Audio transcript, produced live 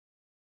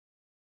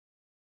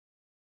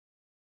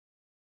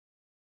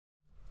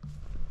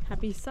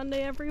Happy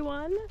Sunday,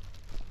 everyone.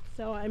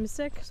 So I'm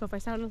sick, so if I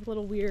sound a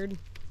little weird,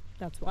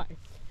 that's why.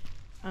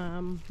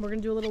 We're gonna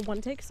do a little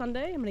one take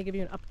Sunday. I'm gonna give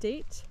you an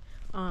update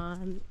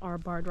on our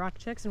barred rock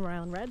chicks and Rhode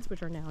Island Reds,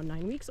 which are now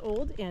 9 weeks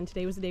old, and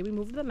today was the day we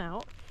moved them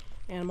out.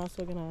 And I'm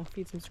also gonna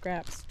feed some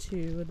scraps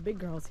to the big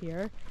girls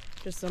here.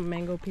 Just some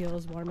mango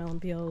peels, watermelon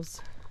peels,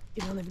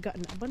 even though they've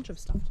gotten a bunch of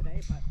stuff today,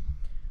 but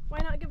why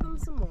not give them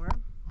some more?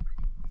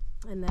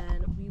 And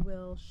then we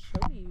will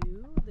show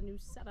you the new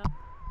setup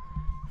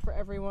for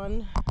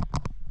everyone.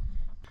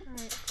 All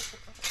right.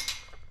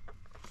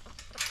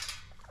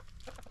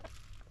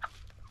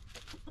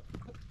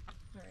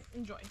 All right,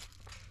 enjoy.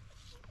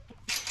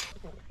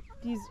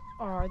 These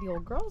are the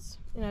old girls,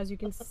 and as you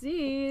can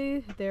see,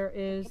 there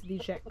is the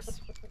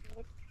chicks.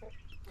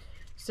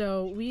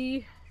 So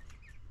we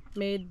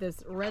made this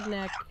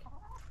redneck,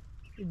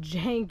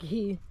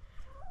 janky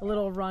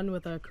little run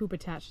with a coop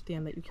attached at the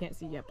end that you can't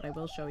see yet, but I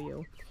will show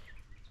you.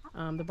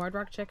 The barred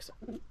rock chicks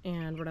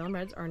and Rhode Island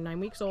Reds are 9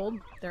 weeks old.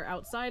 They're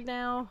outside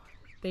now.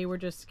 They were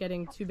just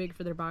getting too big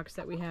for their box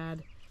that we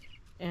had,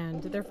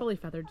 and they're fully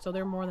feathered, so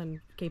they're more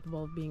than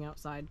capable of being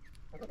outside.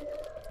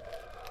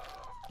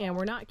 And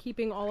we're not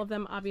keeping all of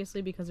them,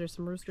 obviously, because there's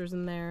some roosters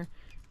in there.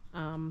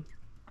 I'm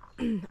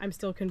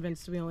still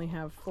convinced we only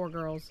have 4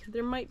 girls.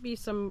 There might be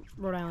some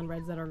Rhode Island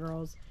Reds that are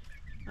girls.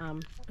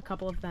 A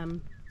couple of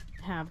them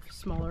have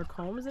smaller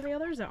combs than the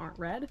others that aren't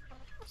red.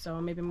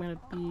 So maybe I'm going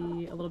to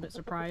be a little bit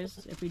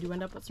surprised if we do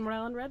end up with some Rhode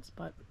Island Reds,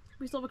 but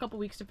we still have a couple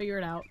weeks to figure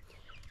it out.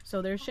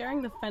 So they're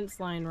sharing the fence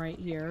line right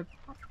here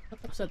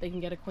so that they can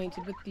get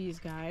acquainted with these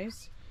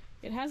guys.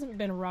 It hasn't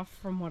been rough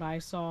from what I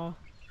saw.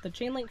 The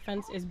chain link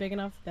fence is big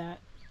enough that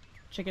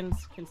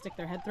chickens can stick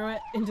their head through it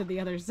into the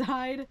other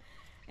side,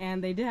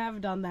 and they have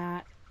done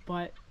that,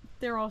 but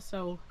they're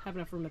also have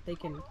enough room that they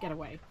can get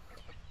away.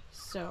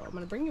 So I'm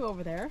going to bring you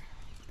over there.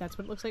 That's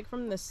what it looks like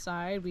from this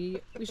side. We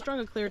strung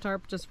a clear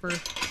tarp just for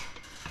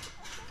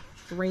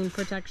rain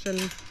protection.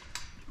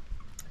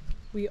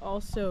 We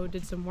also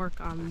did some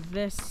work on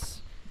this.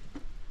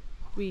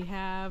 We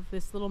have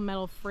this little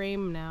metal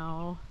frame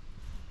now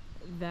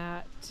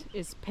that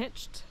is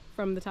pitched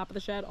from the top of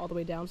the shed all the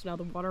way down, so now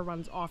the water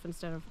runs off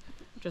instead of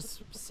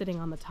just sitting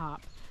on the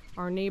top.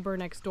 Our neighbor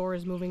next door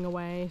is moving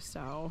away,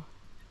 so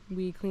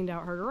we cleaned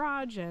out her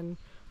garage and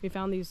we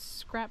found these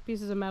scrap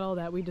pieces of metal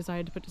that we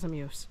decided to put to some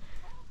use.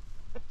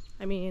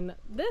 I mean,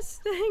 this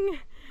thing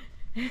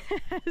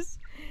has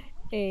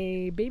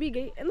a baby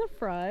gate in the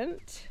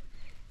front.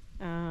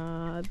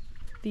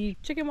 The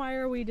chicken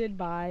wire we did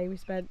buy, we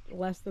spent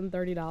less than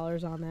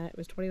 $30 on that. It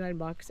was 29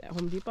 bucks at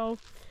Home Depot.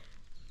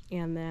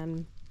 And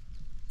then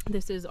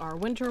this is our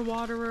winter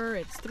waterer.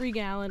 It's 3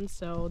 gallons,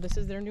 so this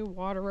is their new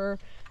waterer.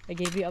 I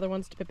gave the other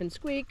ones to Pip and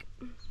Squeak.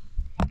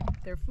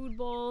 Their food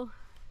bowl.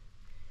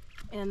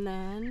 And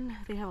then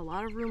they have a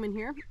lot of room in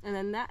here. And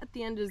then that at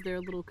the end is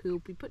their little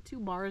coop. We put 2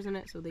 bars in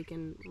it so they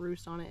can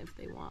roost on it if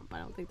they want, but I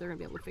don't think they're gonna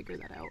be able to figure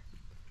that out.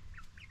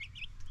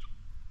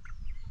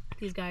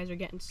 These guys are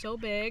getting so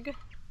big.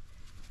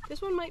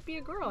 This one might be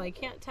a girl, I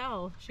can't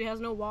tell. She has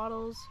no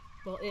wattles.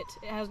 Well, it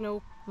has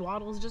no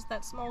wattles, just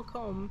that small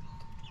comb.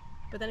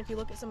 But then if you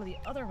look at some of the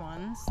other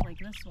ones, like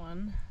this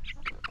one,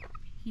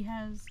 he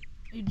has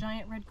a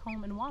giant red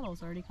comb and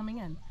wattles already coming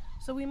in.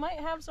 So we might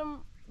have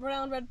some Rhode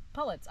Island Red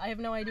pullets. I have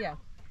no idea.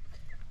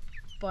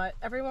 But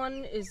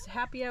everyone is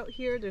happy out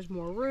here. There's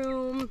more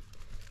room.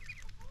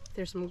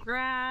 There's some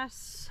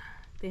grass.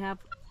 They have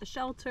a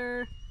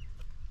shelter.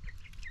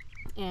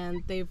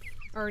 And they've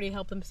already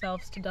helped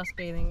themselves to dust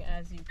bathing,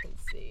 as you can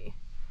see.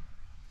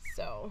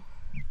 So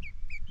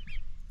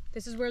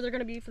this is where they're going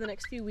to be for the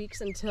next few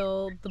weeks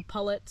until the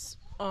pullets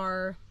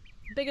are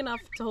big enough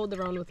to hold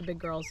their own with the big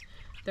girls.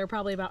 They're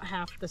probably about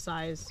half the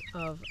size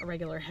of a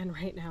regular hen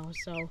right now,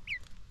 so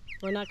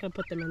we're not going to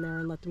put them in there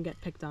and let them get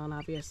picked on,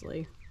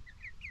 obviously.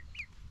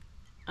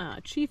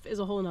 Chief is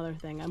a whole nother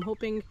thing. I'm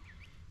hoping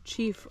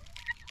Chief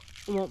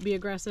won't be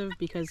aggressive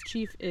because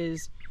Chief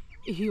is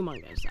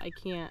humongous.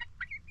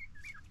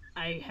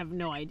 I have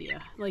no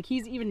idea. Like,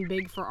 he's even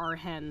big for our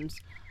hens.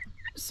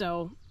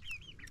 So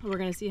we're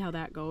going to see how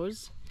that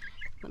goes.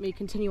 Let me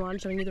continue on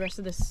showing you the rest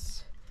of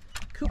this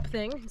coop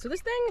thing. So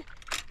this thing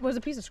was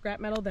a piece of scrap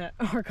metal that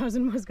our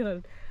cousin was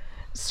gonna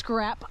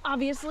scrap,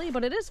 obviously,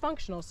 but it is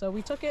functional. So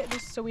we took it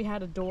just so we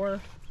had a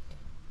door.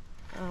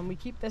 We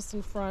keep this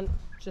in front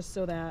just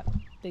so that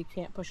they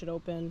can't push it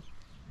open.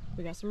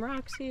 We got some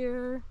rocks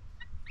here.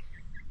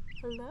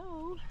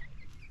 Hello.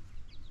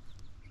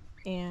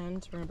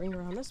 And we're gonna bring it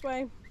around this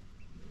way.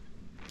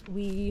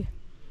 We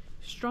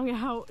strung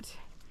out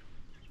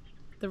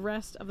the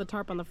rest of the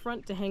tarp on the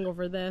front to hang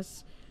over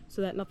this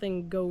so that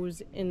nothing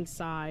goes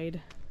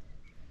inside.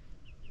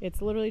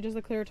 It's literally just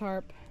a clear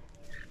tarp.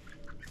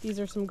 These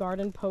are some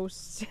garden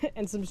posts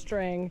and some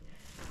string.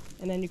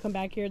 And then you come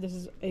back here, this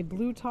is a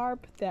blue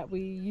tarp that we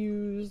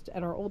used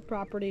at our old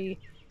property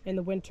in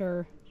the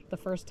winter, the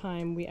first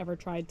time we ever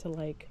tried to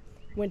like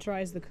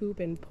winterize the coop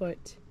and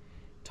put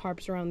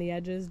tarps around the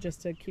edges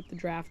just to keep the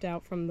draft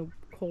out from the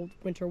cold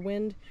winter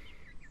wind.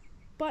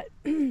 But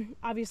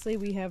obviously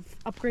we have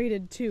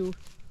upgraded to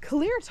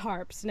clear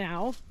tarps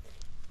now.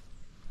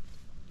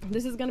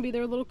 This is going to be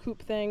their little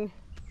coop thing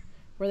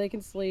where they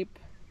can sleep.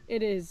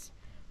 It is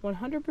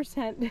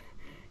 100%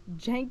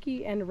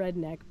 janky and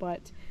redneck,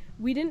 but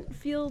we didn't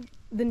feel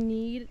the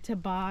need to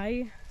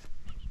buy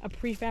a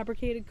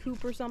prefabricated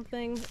coop or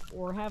something,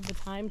 or have the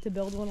time to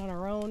build one on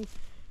our own.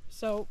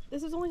 So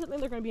this is only something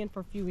they're going to be in for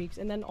a few weeks,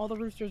 and then all the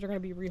roosters are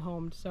going to be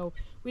rehomed. So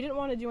we didn't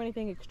want to do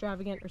anything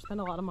extravagant or spend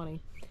a lot of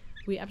money.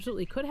 We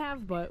absolutely could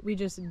have, but we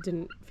just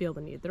didn't feel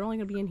the need. They're only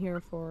going to be in here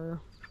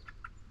for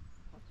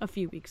a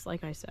few weeks,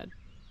 like I said.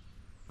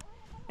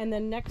 And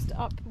then next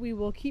up, we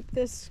will keep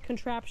this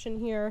contraption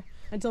here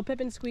until Pip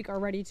and Squeak are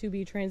ready to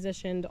be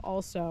transitioned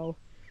also.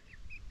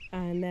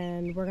 And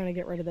then we're going to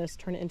get rid of this,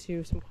 turn it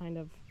into some kind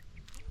of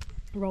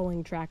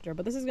rolling tractor.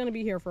 But this is going to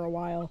be here for a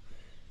while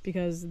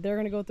because they're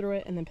going to go through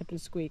it, and then Pip and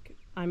Squeak.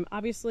 I'm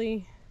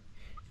obviously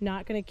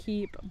not going to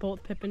keep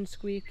both Pip and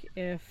Squeak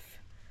if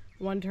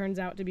one turns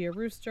out to be a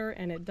rooster,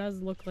 and it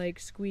does look like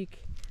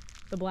Squeak,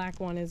 the black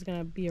one, is going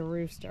to be a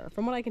rooster.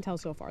 From what I can tell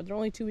so far, they're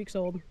only 2 weeks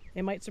old.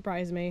 It might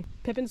surprise me.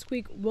 Pip and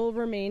Squeak will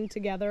remain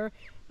together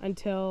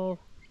until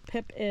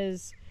Pip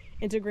is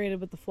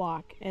integrated with the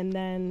flock, and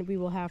then we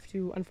will have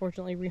to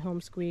unfortunately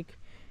rehome Squeak,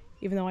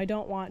 even though I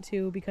don't want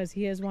to, because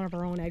he is one of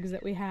our own eggs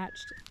that we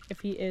hatched. If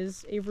he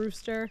is a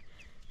rooster,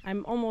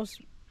 I'm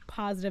almost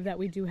positive that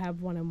we do have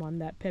 1-in-1,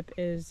 that Pip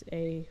is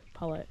a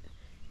pullet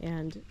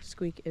and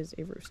Squeak is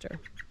a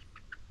rooster.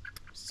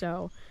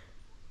 So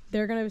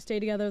they're going to stay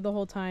together the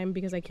whole time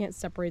because I can't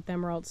separate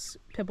them, or else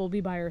Pip will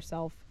be by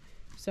herself.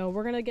 So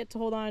we're going to get to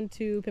hold on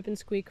to Pip and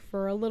Squeak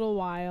for a little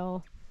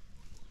while.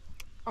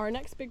 Our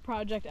next big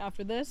project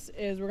after this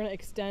is we're going to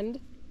extend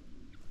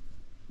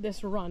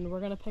this run. We're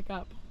going to pick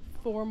up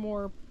 4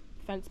 more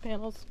fence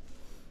panels.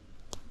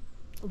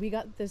 We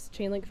got this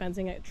chain link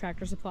fencing at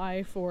Tractor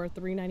Supply for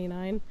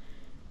 $3.99.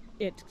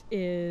 It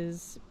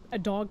is a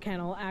dog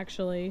kennel,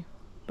 actually,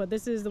 but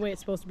this is the way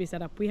it's supposed to be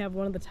set up. We have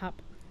one of the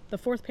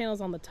 4th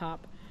panel's on the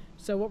top.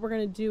 So what we're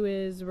going to do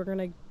is we're going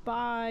to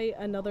buy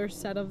another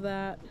set of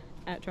that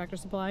at Tractor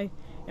Supply,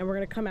 and we're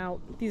going to come out,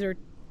 these are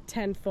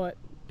 10-foot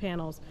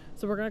panels,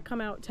 so we're going to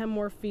come out 10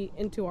 more feet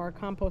into our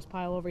compost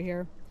pile over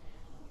here.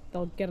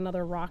 They'll get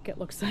another rock, it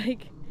looks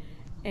like,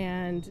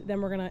 and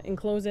then we're going to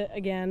enclose it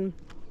again,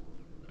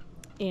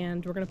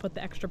 and we're going to put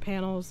the extra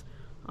panels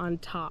on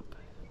top.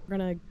 We're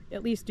going to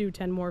at least do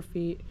 10 more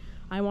feet.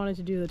 I wanted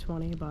to do the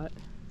 20, but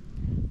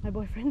my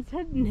boyfriend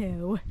said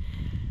no.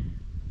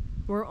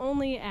 We're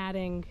only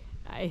adding,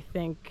 I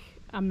think,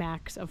 a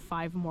max of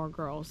 5 more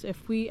girls.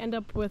 If we end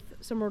up with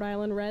some Rhode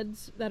Island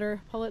Reds that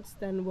are pullets,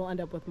 then we'll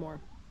end up with more.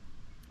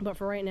 But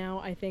for right now,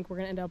 I think we're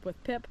going to end up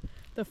with Pip,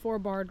 the 4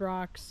 barred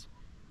rocks,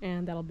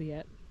 and that'll be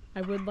it.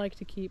 I would like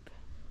to keep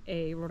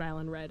a Rhode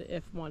Island Red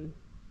if one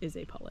is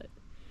a pullet.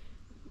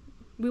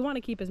 We want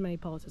to keep as many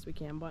pullets as we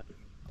can, but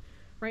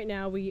right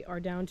now we are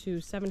down to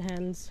 7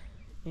 hens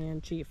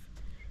and Chief.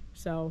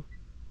 So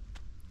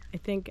I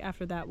think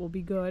after that we'll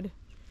be good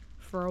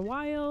for a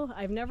while.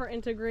 I've never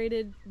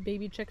integrated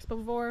baby chicks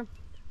before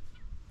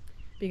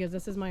because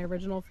this is my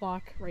original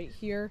flock right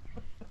here,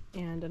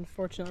 and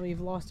unfortunately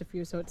we've lost a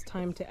few, so it's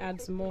time to add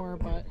some more.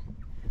 But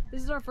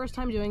this is our first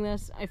time doing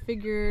this. I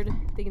figured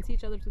they can see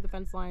each other through the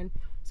fence line,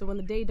 so when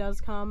the day does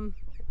come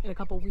in a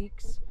couple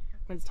weeks,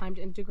 when it's time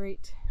to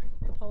integrate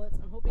the pullets,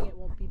 I'm hoping it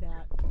won't be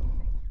that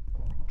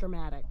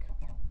dramatic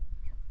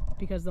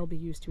because they'll be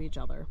used to each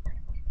other.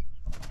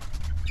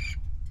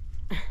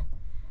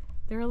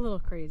 They're a little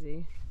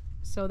crazy.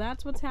 So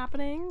that's what's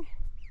happening,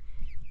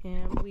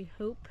 and we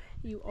hope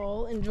you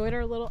all enjoyed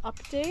our little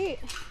update.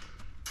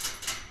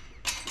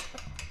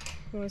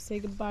 I want to say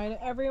goodbye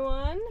to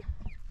everyone.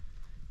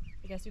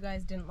 I guess you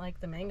guys didn't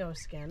like the mango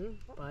skin,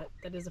 but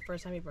that is the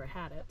first time you've ever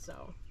had it,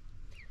 so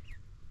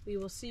we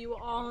will see you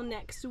all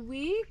next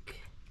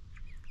week.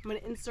 I'm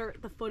going to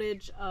insert the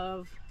footage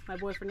of my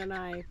boyfriend and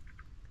I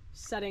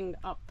setting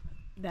up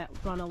that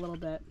run a little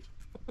bit.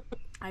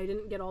 I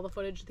didn't get all the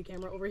footage, the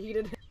camera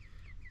overheated.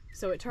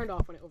 So it turned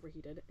off when it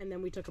overheated, and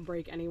then we took a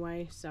break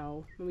anyway,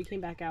 so when we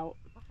came back out,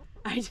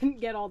 I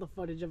didn't get all the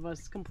footage of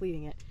us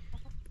completing it.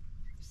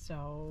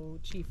 So,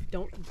 Chief,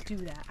 don't do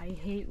that. I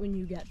hate when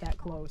you get that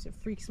close. It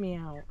freaks me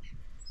out.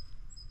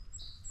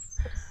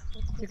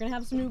 You're gonna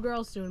have some new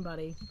girls soon,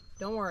 buddy.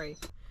 Don't worry.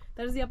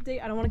 That is the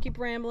update. I don't want to keep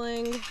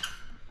rambling.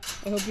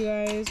 I hope you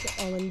guys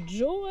all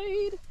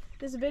enjoyed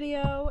this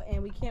video,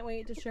 and we can't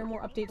wait to share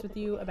more updates with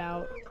you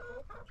about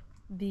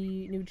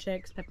the new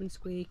chicks, Pip and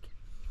Squeak,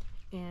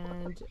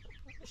 and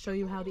show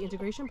you how the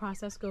integration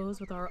process goes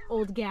with our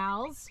old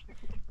gals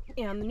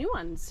and the new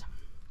ones.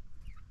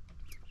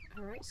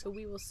 Alright, so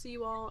we will see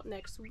you all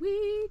next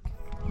week.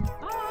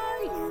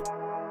 Bye!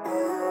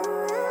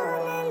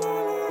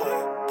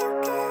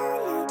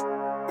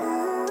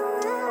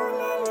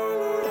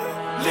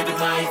 Living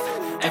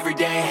life, every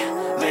day,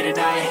 late at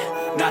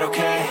night, not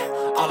okay.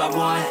 All I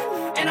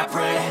want and I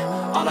pray.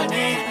 All I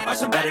need are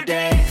some better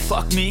days.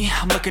 Fuck me,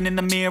 I'm looking in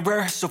the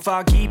mirror, so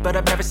foggy, but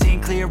I've never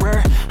seen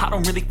clearer. I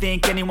don't really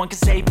think anyone can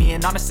save me,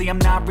 and honestly I'm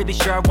not really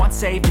sure I want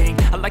saving.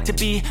 I like to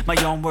be my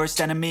own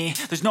worst enemy.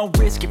 There's no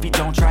risk if you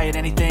don't try at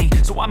anything,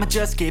 so I'ma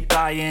just get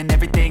buying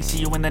everything. See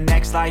you in the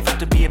next life, have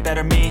to be a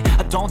better me.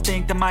 I don't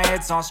think that my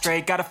head's on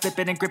straight, gotta flip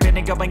it and grip it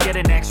and go and get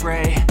an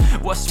x-ray.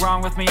 What's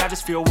wrong with me? I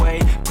just feel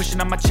weight pushing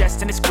on my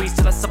chest and it squeezes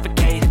till I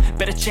suffocate.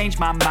 Better change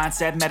my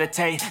mindset,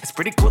 meditate. It's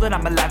pretty cool that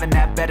I'm alive and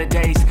have better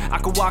days. I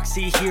could walk,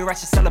 see, hear, I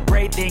should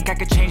celebrate. Think I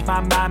could change my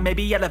mind,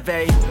 maybe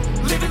elevate.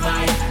 Living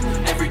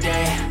life, every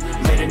day,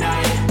 late at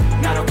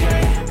night, not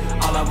okay.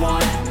 All I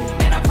want,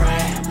 and I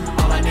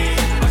pray, all I need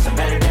are some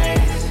better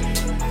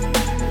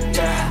days.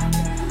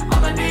 Yeah,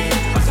 all I need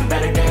are some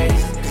better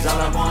days. Cause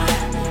all I want,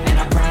 and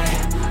I pray,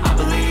 I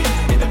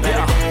believe in the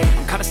better days.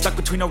 I'm kinda stuck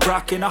between a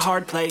rock and a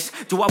hard place.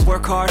 Do I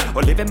work hard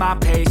or live at my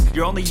pace?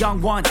 You're only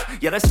young once,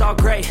 yeah that's all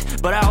great,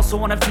 but I also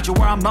want a future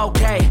where I'm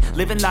okay.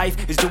 Living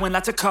life is doing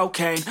lots of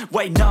cocaine.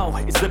 Wait no,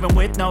 it's living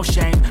with no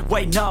shame.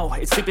 Wait no,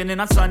 it's sleeping in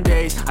on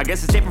Sundays. I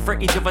guess it's different for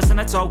each of us and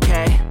that's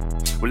okay.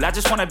 Well I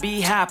just wanna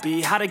be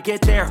happy, how to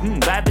get there?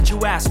 Glad that you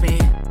asked me.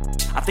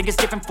 I think it's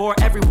different for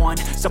everyone.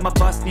 Some of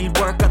us need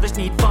work, others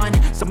need fun.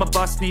 Some of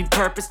us need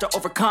purpose to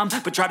overcome.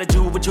 But try to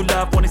do what you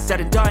love when it's said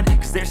and done.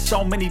 Cause there's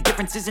so many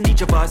differences in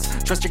each of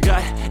us. Trust your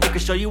gut, it can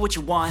show you what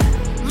you want.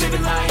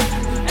 Living life,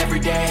 every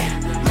day,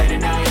 late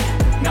at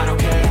night, not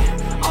okay.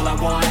 All I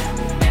want,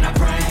 and I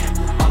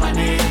pray, all I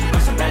need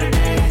are some better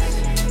days.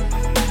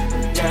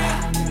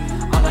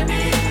 Yeah, all I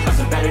need are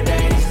some better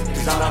days.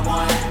 Cause all I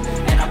want,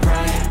 and I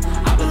pray,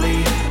 I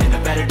believe in the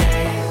better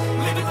days.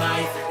 Living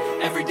life,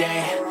 every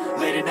day,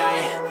 late at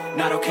night,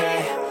 not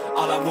okay.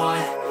 All I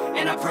want,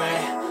 and I pray,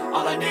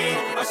 all I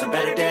need are some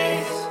better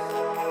days.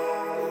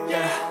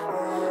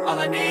 Yeah, all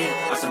I need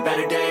are some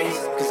better days.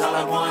 Cause all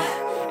I want,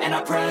 and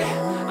I pray,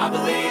 I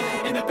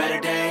believe in the better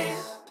days.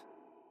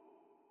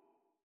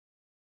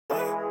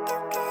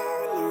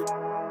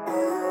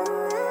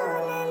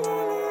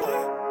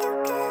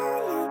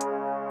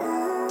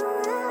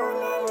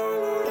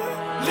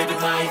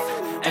 Living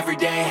life, every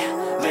day,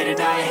 late at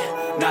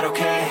night, not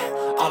okay.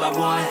 All I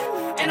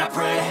want, and I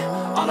pray,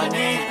 all I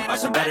need are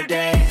some better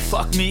days.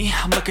 Fuck me,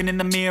 I'm looking in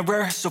the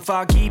mirror, so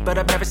foggy, but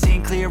I've never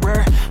seen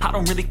clearer. I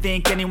don't really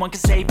think anyone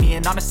can save me,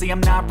 and honestly I'm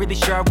not really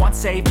sure I want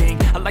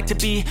saving. I like to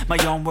be my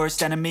own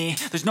worst enemy.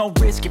 There's no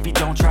risk if you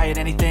don't try at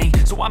anything,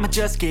 so I'ma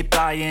just get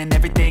buying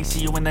everything.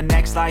 See you in the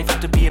next life,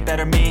 have to be a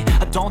better me.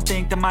 I don't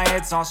think that my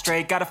head's on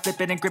straight, gotta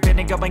flip it and grip it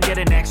and go and get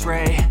an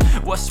x-ray.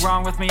 What's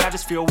wrong with me? I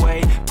just feel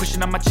weight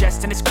pushing on my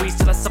chest and it squeezes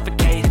till I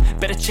suffocate.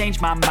 Better change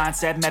my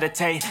mindset,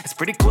 meditate. It's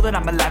pretty cool that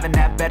I'm alive and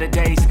have better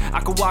days. I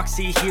could walk,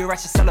 see, hear, I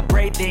should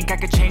celebrate. Think I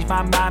could change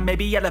my mind,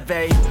 maybe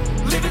elevate.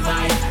 Living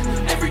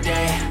life, every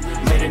day,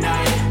 late at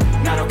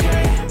night, not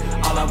okay.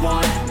 All I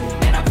want,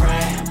 and I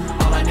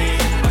pray, all I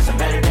need are some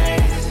better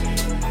days.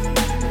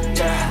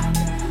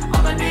 Yeah,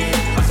 all I need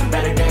are some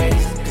better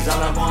days. Cause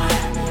all I want,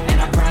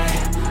 and I pray,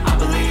 I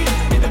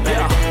believe in the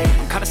better days.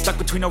 I'm kinda stuck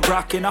between a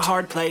rock and a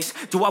hard place.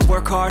 Do I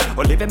work hard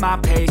or live at my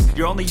pace?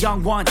 You're only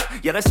young once,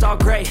 yeah that's all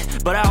great,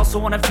 but I also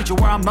want a future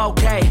where I'm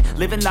okay.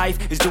 Living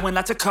life is doing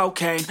lots of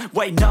cocaine.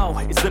 Wait no,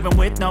 it's living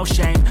with no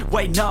shame.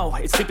 Wait no,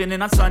 it's sleeping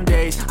in on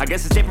Sundays. I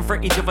guess it's different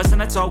for each of us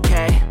and that's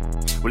okay.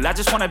 Well I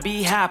just wanna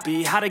be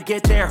happy, how to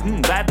get there?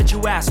 Glad that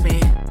you asked me.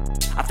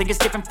 I think it's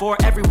different for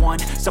everyone.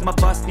 Some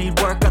of us need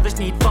work, others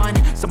need fun.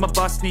 Some of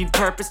us need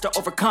purpose to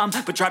overcome.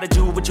 But try to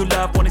do what you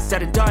love when it's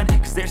said and done.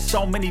 Cause there's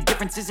so many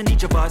differences in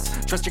each of us.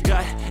 Trust your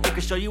gut, it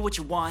can show you what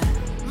you want.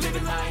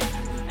 Living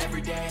life,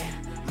 every day,